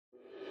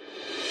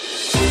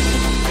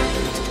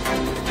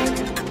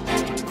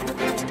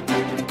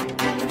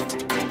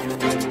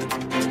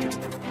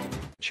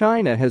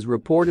China has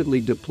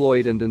reportedly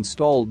deployed and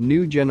installed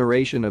new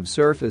generation of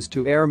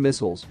surface-to-air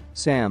missiles,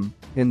 SAM,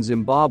 in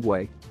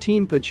Zimbabwe,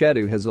 Team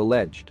Pachetu has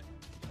alleged.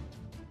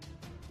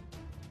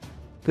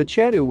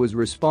 Pachetu was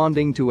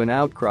responding to an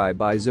outcry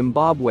by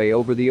Zimbabwe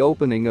over the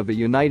opening of a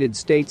United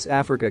States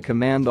Africa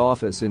Command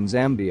office in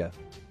Zambia.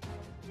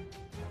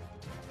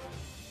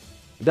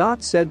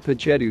 Said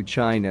Pachetu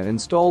China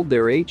installed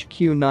their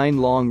HQ-9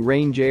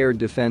 long-range air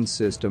defense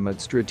system at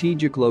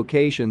strategic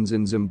locations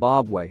in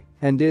Zimbabwe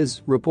and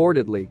is,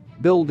 reportedly,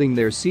 building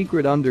their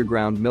secret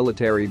underground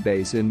military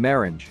base in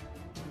Marange.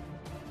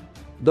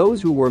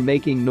 Those who were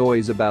making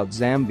noise about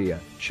Zambia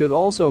should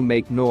also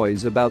make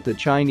noise about the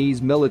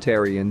Chinese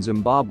military in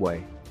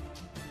Zimbabwe.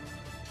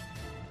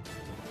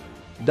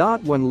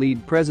 When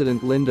lead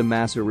President Linda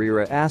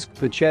Masarira asked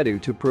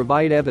Pachetu to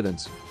provide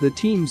evidence, the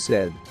team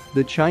said,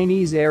 the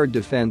Chinese air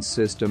defense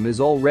system is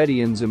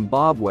already in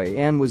Zimbabwe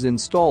and was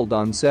installed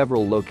on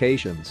several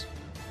locations.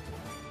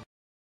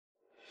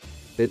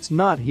 It's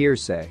not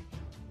hearsay.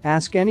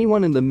 Ask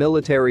anyone in the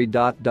military. In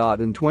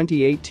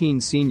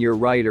 2018, senior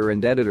writer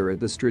and editor at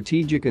the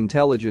Strategic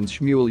Intelligence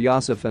Shmuel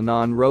Yosef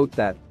Anan wrote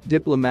that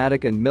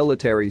diplomatic and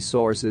military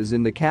sources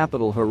in the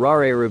capital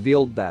Harare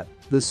revealed that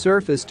the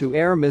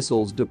surface-to-air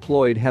missiles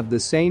deployed have the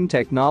same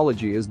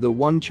technology as the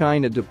one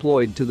China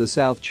deployed to the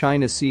South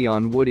China Sea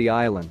on Woody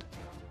Island.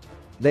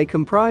 They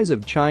comprise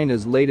of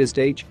China's latest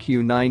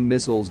HQ-9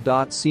 missiles.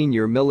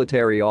 Senior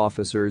military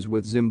officers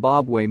with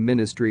Zimbabwe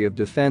Ministry of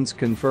Defense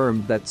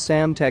confirmed that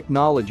SAM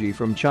technology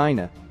from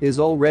China is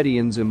already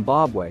in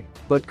Zimbabwe,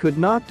 but could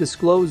not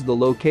disclose the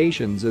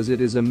locations as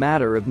it is a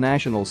matter of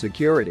national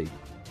security.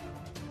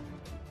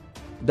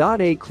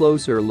 A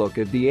closer look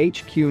at the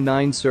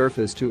HQ-9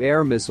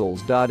 surface-to-air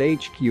missiles.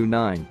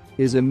 HQ-9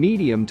 is a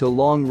medium to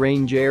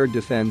long-range air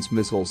defense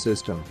missile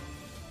system.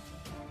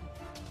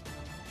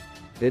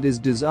 It is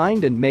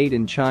designed and made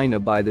in China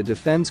by the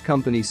defense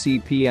company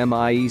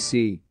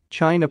CPMIEC,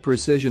 China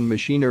Precision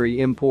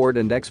Machinery Import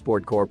and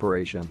Export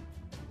Corporation.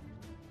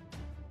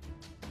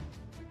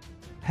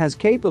 Has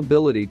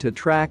capability to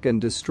track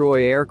and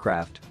destroy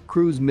aircraft,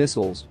 cruise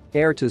missiles,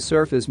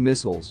 air-to-surface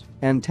missiles,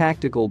 and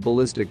tactical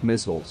ballistic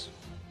missiles.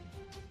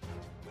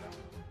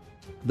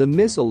 The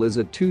missile is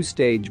a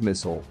two-stage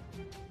missile.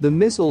 The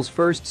missile's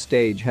first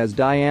stage has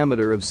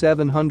diameter of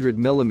 700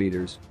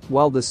 mm,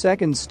 while the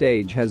second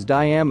stage has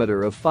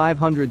diameter of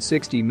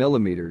 560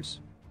 mm.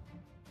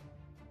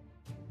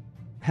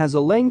 Has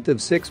a length of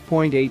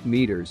 6.8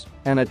 meters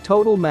and a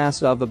total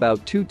mass of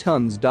about 2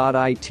 tons.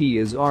 It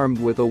is armed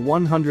with a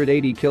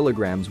 180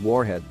 kg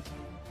warhead.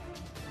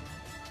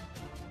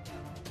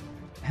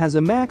 Has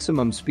a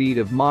maximum speed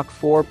of Mach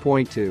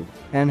 4.2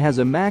 and has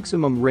a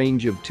maximum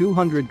range of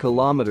 200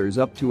 km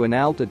up to an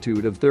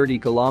altitude of 30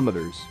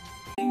 km.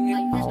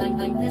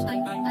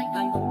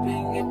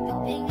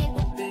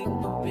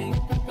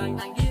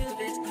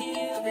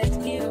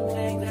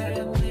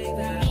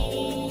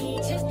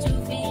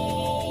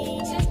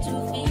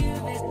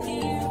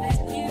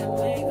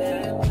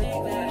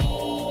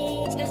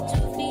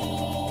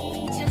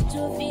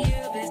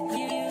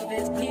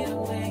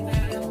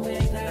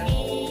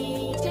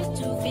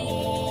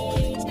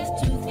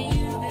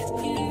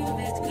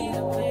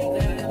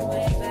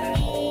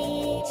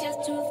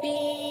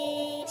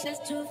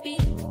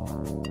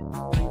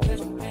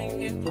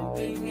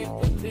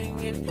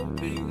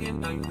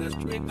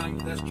 I'm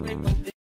the straight